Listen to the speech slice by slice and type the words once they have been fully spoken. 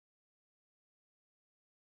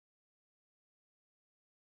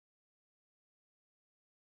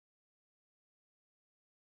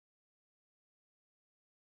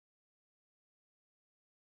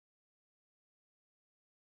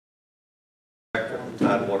the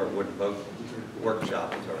Tidewater Wooden Boat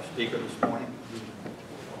Workshop is our speaker this morning.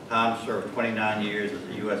 Tom served 29 years as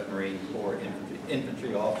a U.S. Marine Corps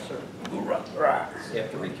infantry officer.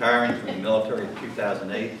 After retiring from the military in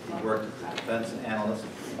 2008, he worked as a defense analyst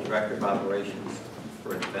and director of operations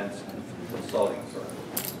for a defense consulting firm.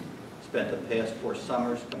 Spent the past 4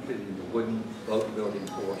 summers completing the wooden boat building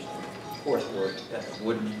coursework at the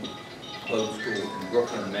Wooden Boat School in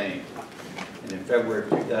Brooklyn, Maine. And in February of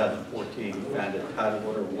 2014, he founded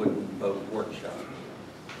Tidewater Wooden Boat Workshop.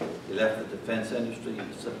 He left the defense industry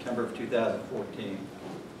in September of 2014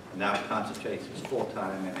 and now concentrates his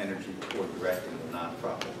full-time and energy toward directing the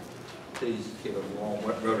nonprofit. Please give a warm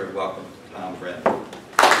Rotary welcome to Tom Brandl.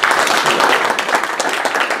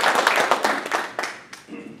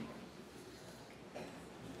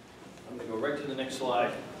 I'm going to go right to the next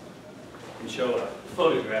slide and show a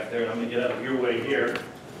photograph there, and I'm going to get out of your way here.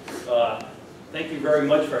 Thank you very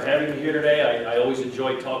much for having me here today. I always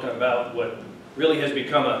enjoy talking about what really has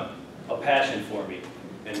become a passion for me.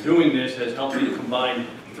 And doing this has helped me to combine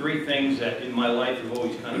 3 things that in my life have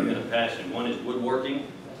always kind of been a passion. One is woodworking,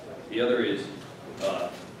 the other is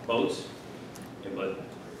boats, but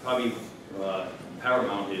probably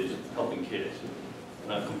paramount is helping kids.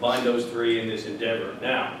 And I've combined those 3 in this endeavor.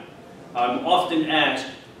 Now, I'm often asked,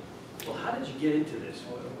 well, how did you get into this?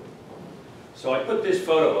 So I put this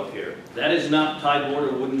photo up here. That is not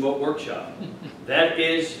Tidewater Wooden Boat Workshop. That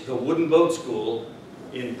is the Wooden Boat School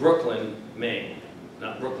in Brooklyn, Maine.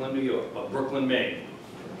 Not Brooklyn, New York, but Brooklyn, Maine.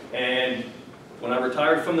 And when I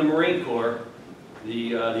retired from the Marine Corps,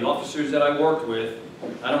 the officers that I worked with,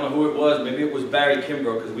 I don't know who it was, maybe it was Barry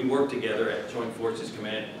Kimbrough, because we worked together at Joint Forces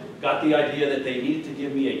Command, got the idea that they needed to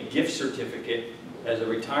give me a gift certificate as a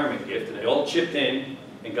retirement gift, and they all chipped in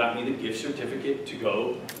and got me the gift certificate to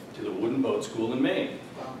go to the Wooden Boat School in Maine.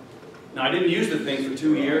 Now, I didn't use the thing for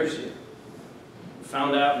 2 years.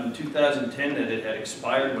 Found out in 2010 that it had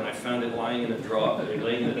expired when I found it lying in a drawer. It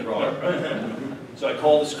lay in the drawer. So I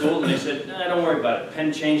called the school and they said, nah, don't worry about it.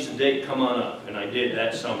 Pen changed the date, come on up. And I did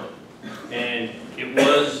that summer. And it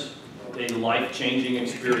was a life-changing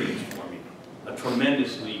experience for me. A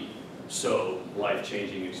tremendously so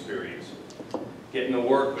life-changing experience. Getting to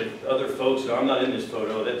work with other folks. I'm not in this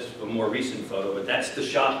photo, that's a more recent photo, but that's the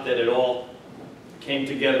shop that it all came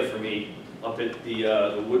together for me up at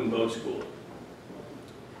the Wooden Boat School.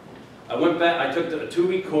 I went back, I took a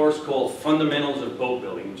 2-week course called Fundamentals of Boat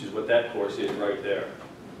Building, which is what that course is right there.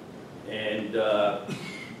 And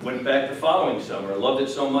went back the following summer. I loved it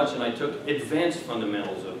so much, and I took Advanced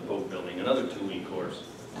Fundamentals of Boat Building, another 2-week course.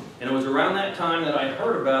 And it was around that time that I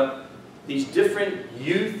heard about these different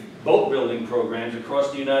youth boat building programs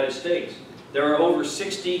across the United States. There are over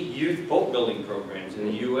 60 youth boat building programs in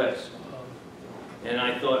the U.S. And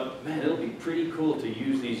I thought, man, it'll be pretty cool to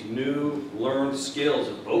use these new learned skills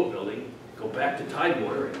of boat building, go back to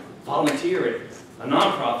Tidewater and volunteer at a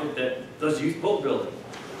nonprofit that does youth boat building.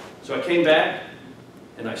 So I came back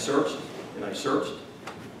and I searched and I searched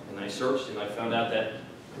and I searched and I found out that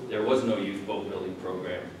there was no youth boat building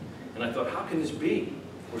program. And I thought, how can this be?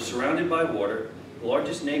 We're surrounded by water, the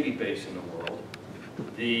largest Navy base in the world,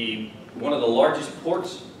 one of the largest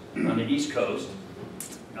ports on the East Coast,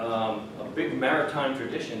 a big maritime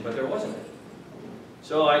tradition, but there wasn't any.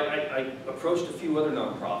 So I approached a few other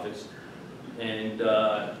nonprofits and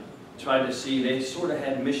tried to see, they sort of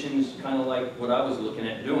had missions kind of like what I was looking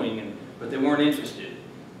at doing, but they weren't interested.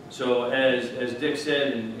 So as Dick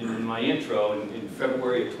said in my intro, in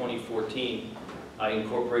February of 2014, I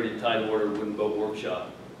incorporated Tidewater Wooden Boat Workshop.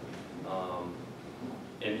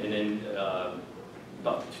 And then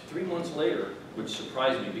about 3 months later, which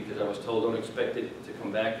surprised me because I was told don't expect it to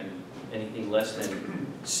come back in anything less than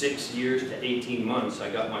 6 years to 18 months,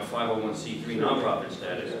 I got my 501c3 nonprofit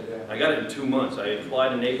status. I got it in 2 months. I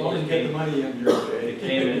applied in April. It came, the money in your it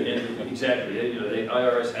came in exactly. You know, the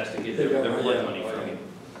IRS has to get their blood money from me.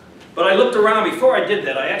 But I looked around. Before I did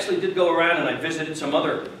that, I actually did go around and I visited some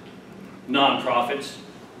other nonprofits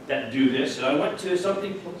that do this, and I went to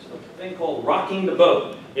something called Rocking the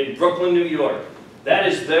Boat in Brooklyn, New York. That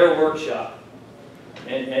is their workshop,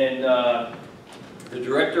 and the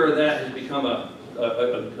director of that has become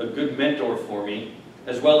a good mentor for me,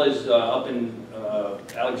 as well as up in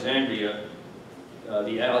Alexandria,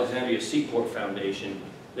 the Alexandria Seaport Foundation.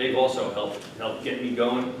 They've also helped get me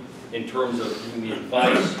going in terms of giving me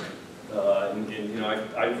advice, and you know,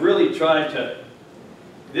 I've really tried to.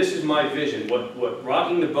 This is my vision. What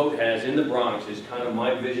Rocking the Boat has in the Bronx is kind of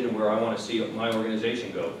my vision of where I want to see my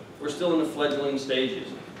organization go. We're still in the fledgling stages.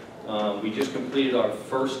 We just completed our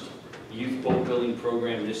first youth boat building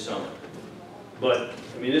program this summer. But,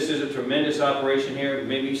 I mean, this is a tremendous operation here.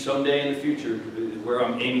 Maybe someday in the future, where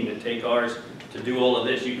I'm aiming to take ours to do all of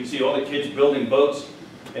this. You can see all the kids building boats,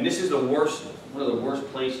 and this is the worst, one of the worst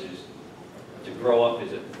places to grow up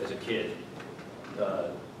as a kid.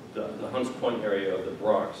 The Hunts Point area of the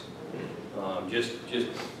Bronx. Just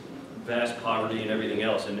vast poverty and everything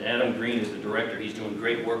else. And Adam Green is the director. He's doing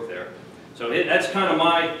great work there. So that's kind of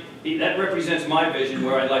that represents my vision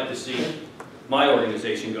where I'd like to see my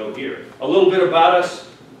organization go here. A little bit about us.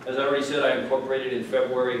 As I already said, I incorporated in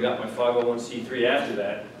February and got my 501c3 after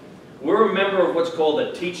that. We're a member of what's called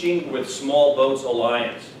the Teaching with Small Boats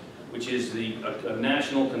Alliance, which is a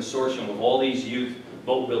national consortium of all these youth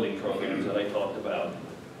boat building programs that I talked about.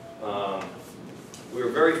 We were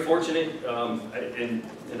very fortunate,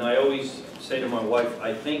 and I always say to my wife,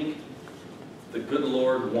 I think the good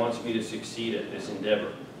Lord wants me to succeed at this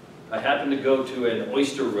endeavor. I happened to go to an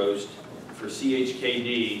oyster roast for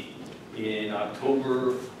CHKD in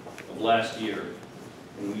October of last year,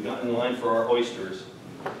 and we got in line for our oysters,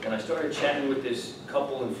 and I started chatting with this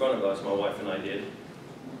couple in front of us, my wife and I did,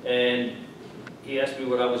 and he asked me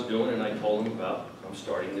what I was doing, and I told him about I'm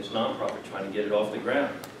starting this nonprofit, trying to get it off the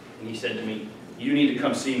ground. And he said to me, you need to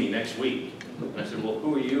come see me next week. And I said, well,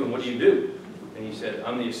 who are you and what do you do? And he said,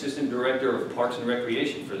 I'm the Assistant Director of Parks and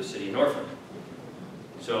Recreation for the City of Norfolk.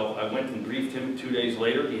 So I went and briefed him 2 days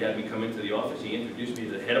later. He had me come into the office. He introduced me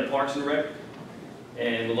to the head of Parks and Rec.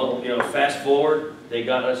 And fast forward, they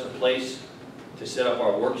got us a place to set up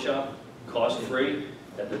our workshop, cost-free,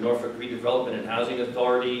 at the Norfolk Redevelopment and Housing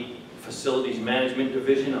Authority Facilities Management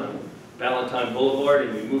Division on Valentine Boulevard,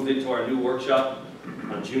 and we moved into our new workshop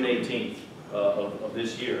on June 18th of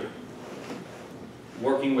this year.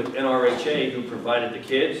 Working with NRHA, who provided the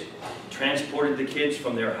kids, transported the kids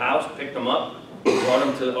from their house, picked them up, brought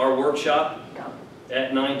them to our workshop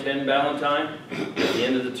at 9:10 Valentine. At the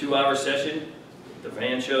end of the 2-hour session, the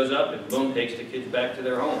van shows up and boom, takes the kids back to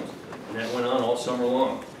their homes. And that went on all summer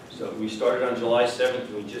long. So we started on July 7th,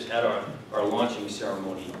 and we just had our launching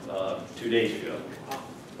ceremony 2 days ago.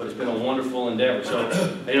 But it's been a wonderful endeavor. So,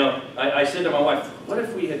 I said to my wife, what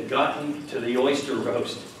if we had gotten to the oyster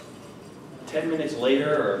roast 10 minutes later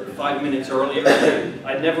or 5 minutes earlier?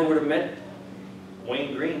 I never would have met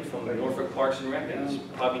Wayne Green from Norfolk Parks and Rec, and it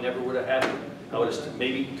probably never would have happened. I would have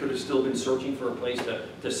maybe could have still been searching for a place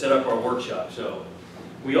to set up our workshop. So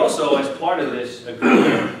we also, as part of this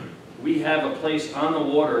agreement, we have a place on the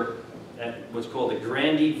water at what's called the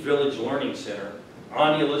Brandl Village Learning Center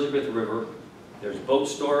on the Elizabeth River. There's boat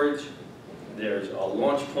storage, there's a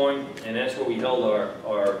launch point, and that's where we held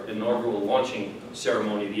our inaugural launching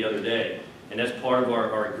ceremony the other day. And that's part of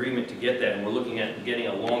our agreement to get that, and we're looking at getting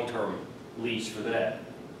a long-term lease for that.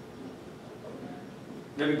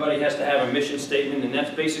 Everybody has to have a mission statement, and that's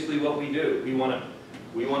basically what we do. We want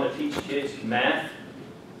to teach kids math,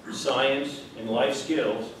 science, and life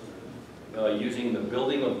skills using the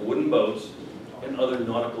building of wooden boats and other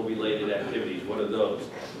nautical-related activities. What are those?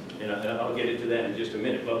 And I'll get into that in just a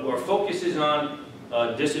minute. But our focus is on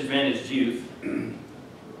disadvantaged youth,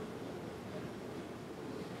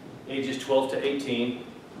 ages 12 to 18.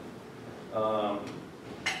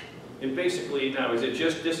 And basically, now, is it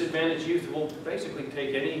just disadvantaged youth? We'll basically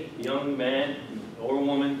take any young man or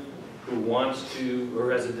woman who wants to,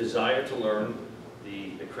 or has a desire to learn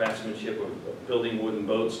the craftsmanship of building wooden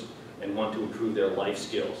boats and want to improve their life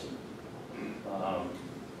skills.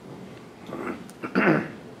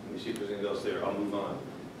 Let me see if there's anything else there. I'll move on,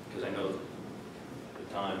 because I know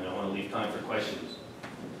the time, and I want to leave time for questions.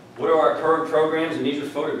 What are our current programs? And these are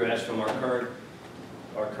photographs from our current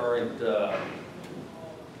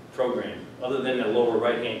program. Other than the lower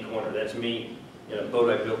right-hand corner, that's me in a boat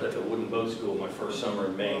I built at the Wooden Boat School my first summer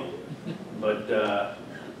in Maine. But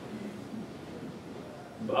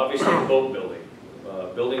obviously boat building.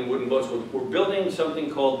 Building wooden boats. We're building something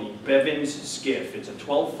called the Bevins Skiff. It's a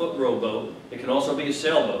 12-foot rowboat. It can also be a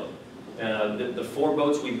sailboat. The 4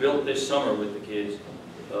 boats we built this summer with the kids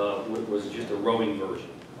was just a rowing version.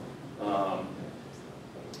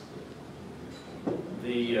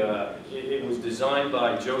 It was designed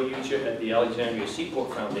by Joe Yucha at the Alexandria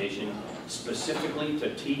Seaport Foundation specifically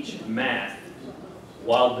to teach math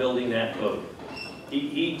while building that boat.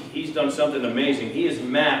 He's done something amazing. He has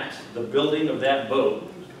mapped the building of that boat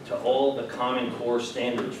to all the Common Core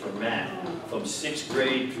standards for math from 6th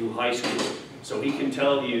grade through high school. So he can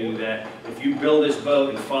tell you that if you build this boat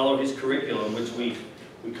and follow his curriculum, which we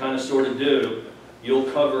kind of sort of do, you'll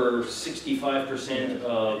cover 65%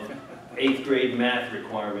 of 8th grade math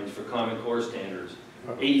requirements for Common Core standards,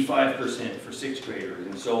 85% for 6th graders,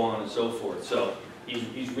 and so on and so forth. So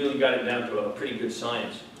he's really got it down to a pretty good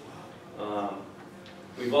science.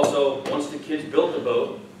 We've also, once the kids built the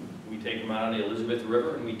boat, we take them out on the Elizabeth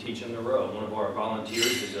River and we teach them to row. One of our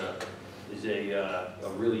volunteers is a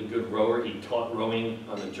really good rower. He taught rowing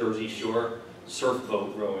on the Jersey Shore, surf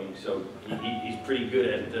boat rowing, so he's pretty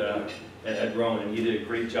good at rowing, and he did a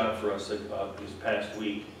great job for us this past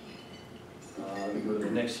week. Let me go to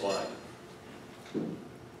the next slide.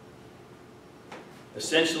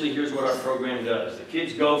 Essentially, here's what our program does. The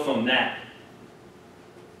kids go from that,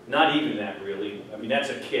 not even that really, I mean that's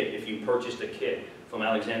a kit if you purchased a kit from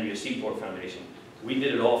Alexandria Seaport Foundation. We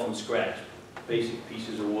did it all from scratch, basic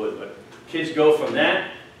pieces of wood, but kids go from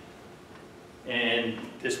that, and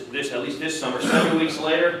at least this summer, 7 weeks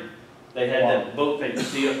later, they had that boat that you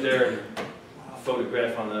see up there and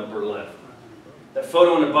photograph on the upper left. That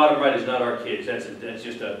photo on the bottom right is not our kids, that's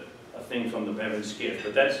just a thing from the Bevan skiff,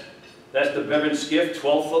 but that's the Bevan skiff,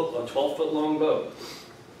 12-foot long boat.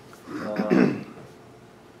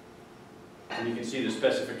 And you can see the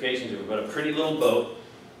specifications of it, but a pretty little boat,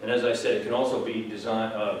 and as I said, it can also be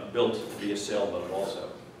built to be a sailboat also.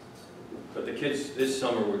 But the kids this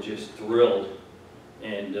summer were just thrilled,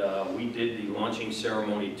 and we did the launching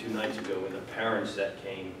ceremony 2 nights ago, and the parents that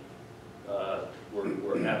came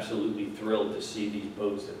were absolutely thrilled to see these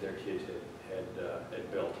boats that their kids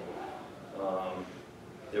had built.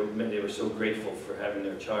 They were so grateful for having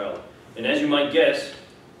their child. And as you might guess,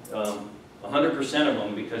 100% of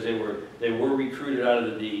them, because they were recruited out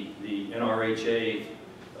of the NRHA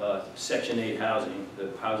Section 8 housing,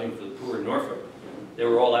 the housing for the poor in Norfolk, they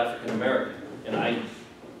were all African American. And I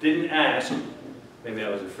didn't ask, maybe I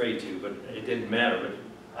was afraid to, but it didn't matter.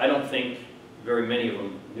 But I don't think very many of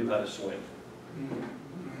them knew how to swim.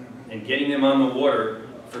 And getting them on the water,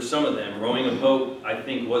 for some of them, rowing a boat, I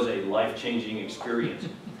think was a life-changing experience.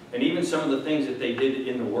 And even some of the things that they did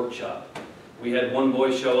in the workshop. We had one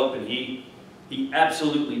boy show up and he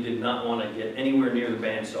absolutely did not want to get anywhere near the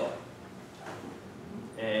bandsaw.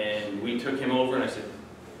 And we took him over and I said,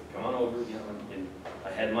 come on over, you know, and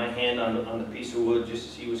I had my hand on the piece of wood just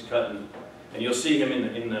as he was cutting. And you'll see him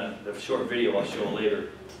in the short video I'll show later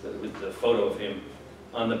with the photo of him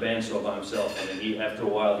on the bandsaw by himself. And then after a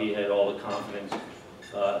while, he had all the confidence.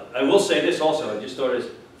 I will say this also, I just thought as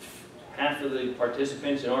half of the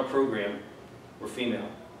participants in our program were female.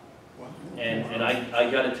 And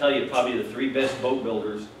I got to tell you, probably the 3 best boat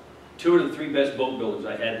builders, 2 of the 3 best boat builders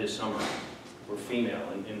I had this summer were female.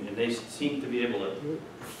 And they seem to be able to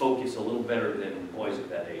focus a little better than boys at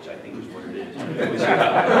that age, I think is what it is.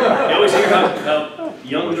 You always hear how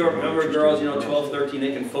younger girls, you know, 12, 13,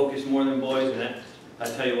 they can focus more than boys. And I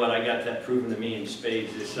tell you what, I got that proven to me in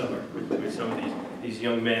spades this summer with some of these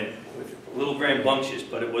young men. A little rambunctious,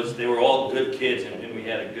 but they were all good kids, and we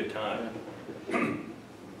had a good time.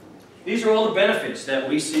 These are all the benefits that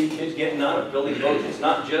we see kids getting out of building boats. It's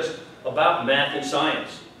not just about math and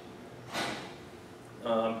science.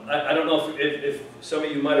 I don't know if some of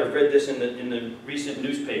you might have read this in the recent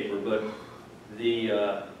newspaper, but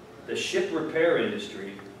the ship repair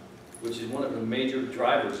industry, which is one of the major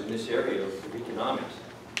drivers in this area of economics,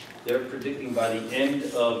 they're predicting by the end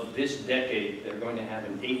of this decade they're going to have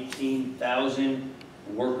an 18,000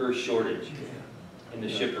 worker shortage in the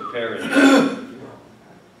ship repair industry.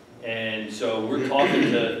 And so we're talking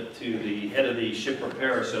to the head of the Ship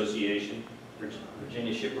Repair Association,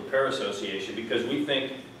 Virginia Ship Repair Association, because we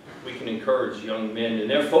think we can encourage young men, and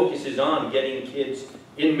their focus is on getting kids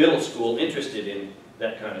in middle school interested in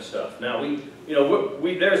that kind of stuff. Now,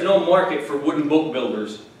 there's no market for wooden boat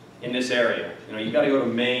builders in this area. You know, you got to go to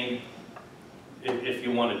Maine if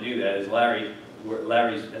you want to do that. As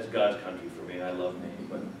that's God's country for me. I love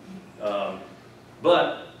Maine,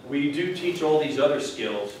 but we do teach all these other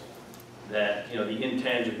skills that, you know, the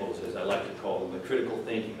intangibles, as I like to call them, the critical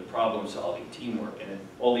thinking, the problem solving, teamwork, and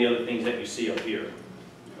all the other things that you see up here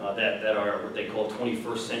that are what they call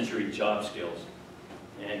 21st century job skills.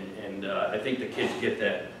 And I think the kids get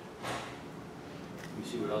that. Let me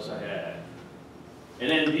see what else I had. And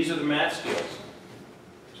then these are the math skills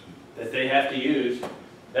that they have to use.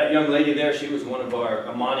 That young lady there, she was one of our,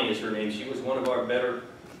 Amani is her name, she was one of our better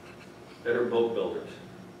boat builders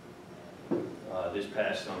this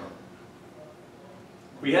past summer.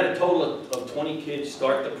 We had a total of 20 kids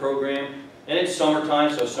start the program, and it's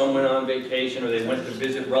summertime, so some went on vacation or they went to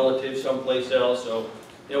visit relatives someplace else. So,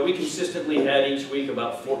 you know, we consistently had each week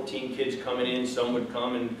about 14 kids coming in. Some would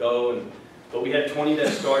come and go, but we had 20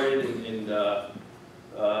 that started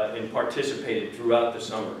and participated throughout the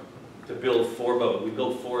summer to build 4 boats. We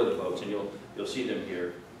built 4 of the boats, and you'll see them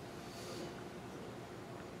here.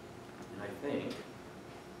 And I think,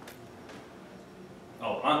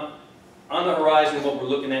 on the horizon, what we're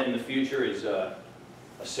looking at in the future is a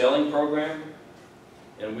sailing program,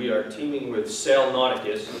 and we are teaming with Sail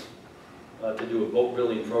Nauticus to do a boat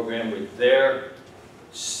building program with their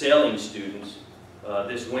sailing students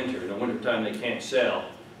this winter. In the wintertime they can't sail.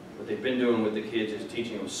 What they've been doing with the kids is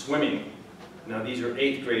teaching them swimming. Now these are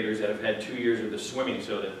 8th graders that have had 2 years of the swimming,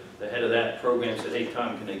 so that the head of that program said, hey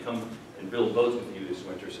Tom, can they come and build boats with you this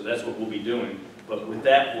winter? So that's what we'll be doing. But with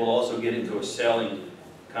that, we'll also get into a sailing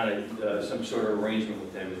kind of, some sort of arrangement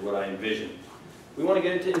with them is what I envision. We want to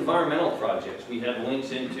get into environmental projects. We have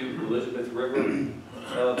links into Elizabeth River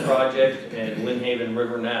project and Lynn Haven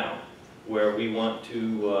River Now, where we want to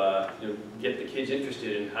you know, get the kids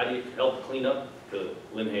interested in how do you help clean up the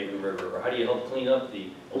Lynn Haven River, or how do you help clean up the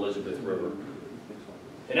Elizabeth River.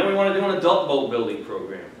 And then we want to do an adult boat building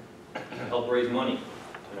program to help raise money.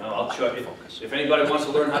 You know, I'll chuck it. If anybody wants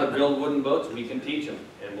to learn how to build wooden boats, we can teach them,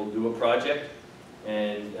 and we'll do a project.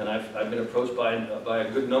 And I've been approached by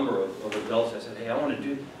a good number of adults. I said, hey, I want to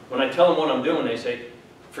do, when I tell them what I'm doing, they say,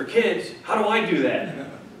 for kids, how do I do that?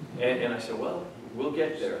 And I said, well, we'll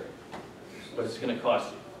get there, but it's going to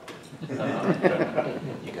cost you. You got to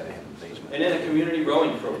have a basement. And then a community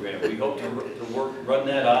rowing program. We hope to run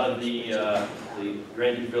that out of the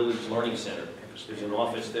Brandl Village Learning Center. There's an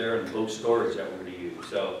office there and boat storage that we're going to use.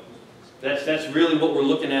 So that's really what we're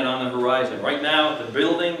looking at on the horizon. Right now, the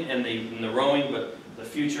building and the rowing, but the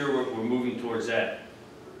future, we're moving towards that.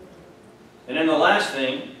 And then the last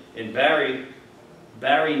thing, and Barry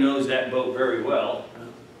knows that boat very well.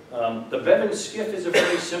 The Bevan Skiff is a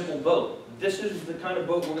very simple boat. This is the kind of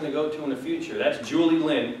boat we're going to go to in the future. That's Julie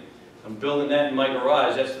Lynn. I'm building that in my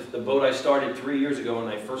garage. That's the boat I started 3 years ago when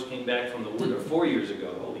I first came back from the wooden, or 4 years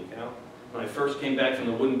ago, holy cow, when I first came back from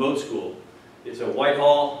the wooden boat school. It's a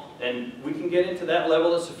Whitehall, and we can get into that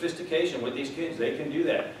level of sophistication with these kids. They can do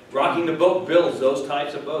that. Rocking the Boat builds those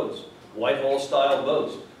types of boats, Whitehall style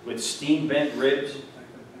boats with steam bent ribs.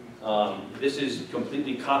 This is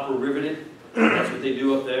completely copper riveted. That's what they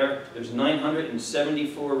do up there. There's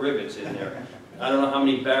 974 rivets in there. I don't know how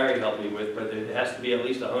many Barry helped me with, but it has to be at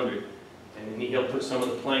least 100. And he'll put some of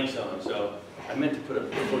the planks on. So I meant to put a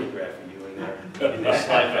photograph of you in there in this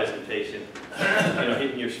slide presentation. You know,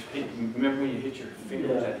 remember when you hit your finger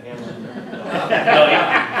with that hammer?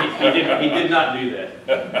 No, he did not do that.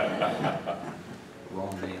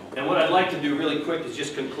 Wrong nail. And what I'd like to do really quick is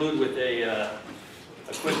just conclude with a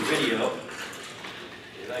quick video.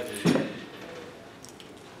 If I can,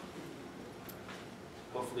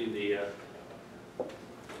 hopefully the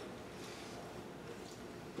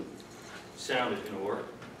sound is going to work.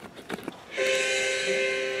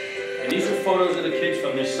 And these are photos of the kids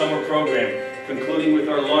from this summer program, concluding with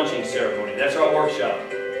our launching ceremony. That's our workshop.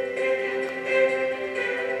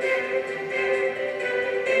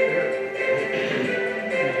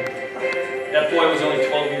 That boy was only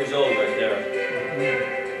 12 years old right there.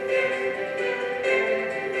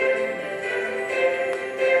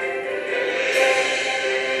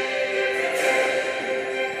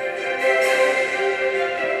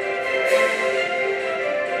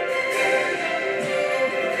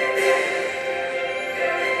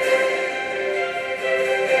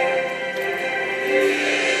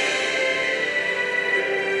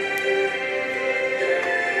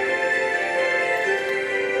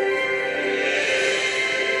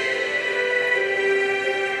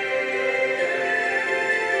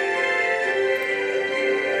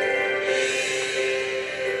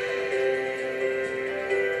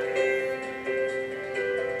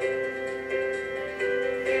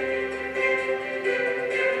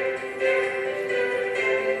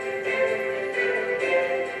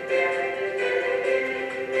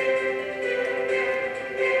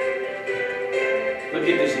 Look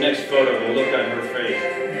at this next photo, the look on her face.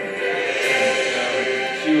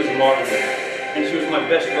 She was marvelous. And she was my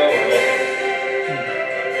best rower also.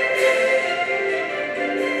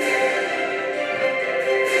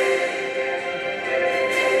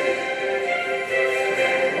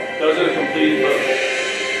 Those are the completed boats.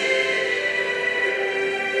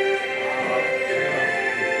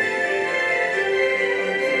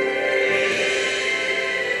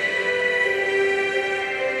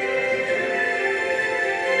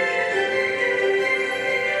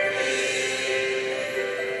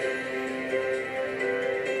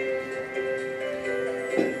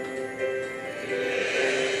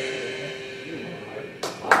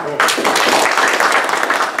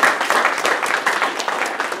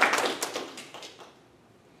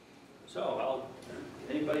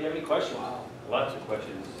 Anybody have any questions? Wow. Lots of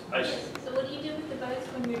questions. So what do you do with the boats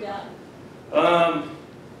when you're done?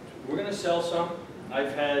 We're going to sell some.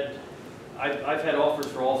 I've had offers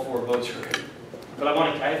for all 4 boats already, but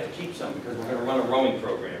I have to keep some because we're going to run a rowing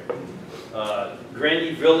program.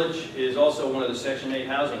 Brandl Village is also one of the Section 8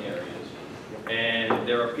 housing areas. And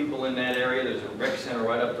there are people in that area. There's a rec center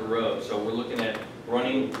right up the road. So we're looking at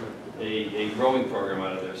running a growing program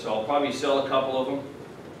out of there. So I'll probably sell a couple of them.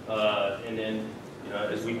 And then,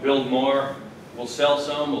 as we build more, we'll sell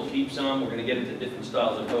some, we'll keep some. We're going to get into different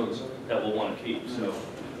styles of boats that we'll want to keep. So,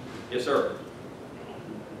 yes, sir.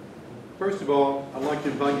 First of all, I'd like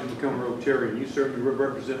to invite you to become a Rotarian. You certainly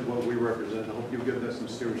represent what we represent. I hope you'll give that some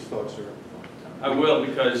serious thought, sir. I will,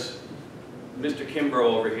 because Mr. Kimbrough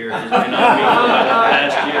over here has been on me for the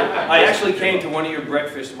last year. I actually came to one of your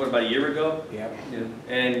breakfasts, what, about a year ago? Yeah.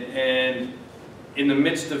 And in the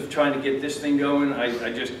midst of trying to get this thing going,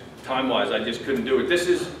 I just, time-wise, I just couldn't do it. This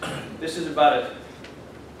is about a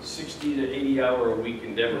 60 to 80 hour a week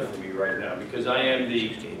endeavor for me right now, because I am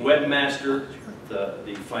the webmaster,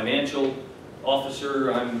 the financial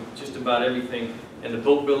officer, I'm just about everything, and the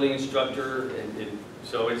boat building instructor, and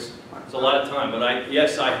so it's a lot of time. But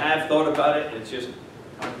yes, I have thought about it. It's just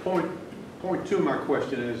Point two of my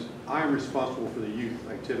question is, I am responsible for the youth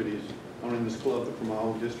activities on in this club for my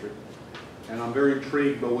own district. And I'm very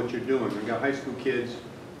intrigued by what you're doing. We've got high school kids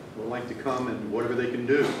who would like to come and whatever they can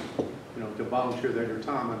do, to volunteer their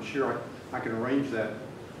time. I'm sure I can arrange that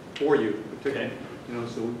for you, particularly. Okay.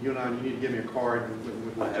 So you and I, you need to give me a card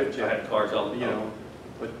with I have cards all the time.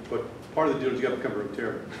 But part of the deal is you got to become a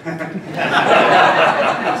Rotarian.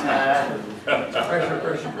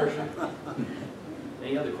 Pressure.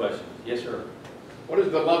 Any other questions? Yes, sir. What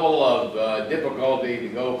is the level of difficulty to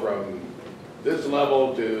go from this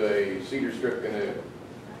level to a cedar strip canoe?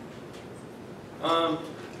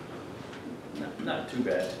 Not too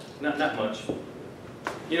bad. Not much.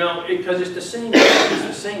 Because it's the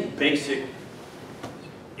same basic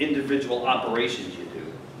individual operations you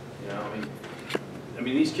do. I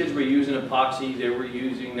mean, these kids were using epoxy. They were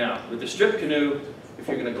using, now with the strip canoe, if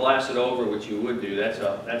you're going to glass it over, which you would do, that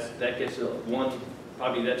gets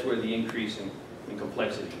probably that's where the increase in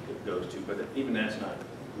complexity goes to. But even that's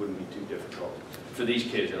wouldn't be too difficult for these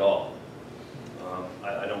kids at all.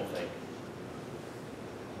 I don't think.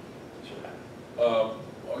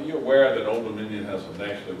 Are you aware that Old Dominion has a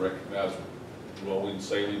nationally recognized rowing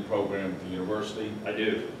sailing program at the university? I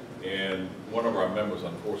do. And one of our members,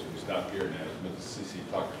 unfortunately, is not here now, is Mrs. C.C.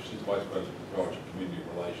 Tucker. She's Vice President in charge of Community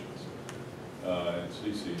Relations. And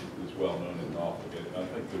C.C. is well known in Norfolk. I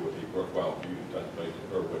think it would be worthwhile for you to touch base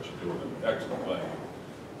with her, what you're doing. An excellent thing.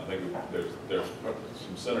 I think there's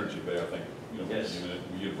some synergy there, I think, Yes.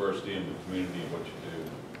 the university and the community and what you do.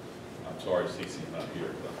 I'm sorry C.C. is not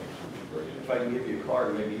here, but I think she would be great. If I can give you a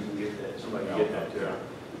card, maybe you can get that. Somebody can get that to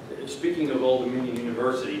her. Speaking of Old Dominion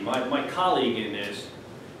University, my colleague in this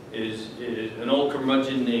is an old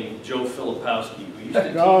curmudgeon named Joe Filipowski, who used to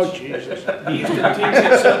teach. Oh, Jesus. He used to teach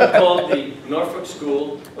at something called the Norfolk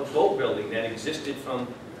School of Boat Building that existed from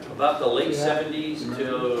about the late 70s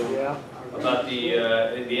to about the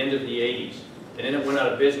end of the 80s. And then it went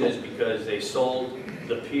out of business because they sold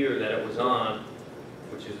the pier that it was on,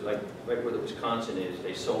 which is like right where the Wisconsin is.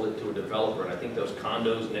 They sold it to a developer, and I think those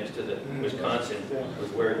condos next to the Wisconsin was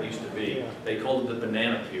where it used to be. They called it the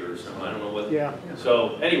Banana Pier or something. I don't know what. Yeah.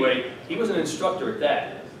 So anyway, he was an instructor at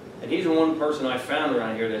that, and he's the one person I found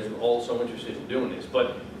around here that's also interested in doing this.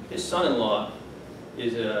 But his son-in-law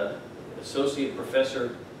is an associate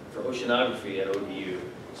professor for oceanography at ODU,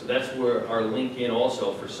 so that's where our link in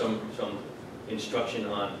also for some instruction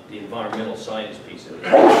on the environmental science piece of it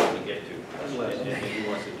that we get to. And he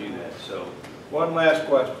wants to do that. So One last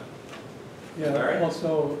question. All right. Yeah,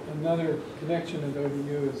 also another connection at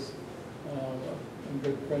ODU is a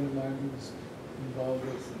good friend of mine who's involved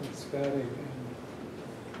with spatting,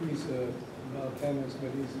 and he's not a chemist,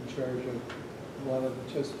 but he's in charge of a lot of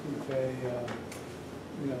the Chesapeake Bay,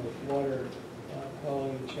 water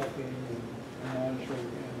quality checking and monitoring,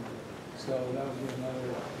 and so that would be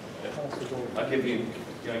another possible. I'll give you.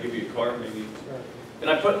 Can I give you a card, maybe? Sure. And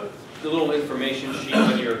I put the little information sheet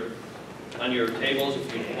on your tables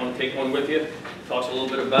if you want to take one with you. Talks a little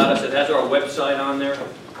bit about us. It has our website on there.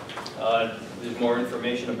 There's more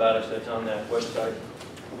information about us that's on that website.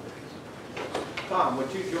 Tom,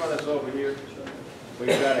 would you join us over here? We've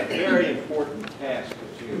got a very important task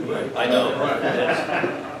that you. I know.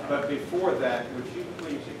 Yes. But before that, would you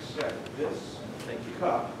please accept this Thank you.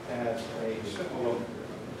 cup as a symbol of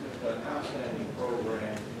an outstanding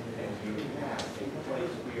program, and you have a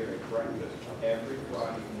place beer and breakfast every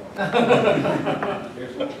Friday morning.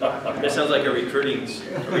 Here's what time. That sounds like a recruiting pitch.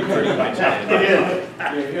 It is.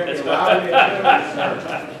 You're here to allow me to do it, sir.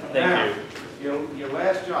 Thank you. Your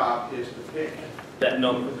last job is to pick That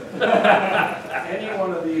number. any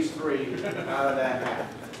one of these three out of that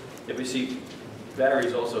hat. If we see,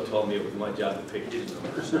 Batteries also told me it was my job to pick his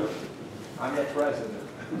number, so. I'm the president.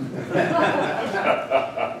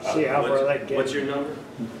 See how far that gets. What's your number?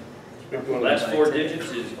 Last four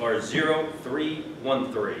digits are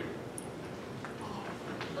 0313.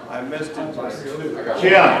 I missed it by 2. I got I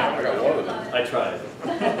got one of them. I tried.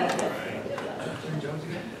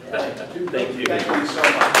 Thank you. Thank you so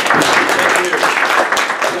much.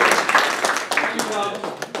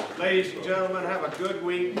 Ladies and gentlemen, have a good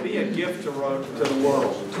week. Be a gift to the world.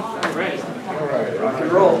 All right. All right. Rock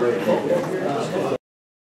and roll.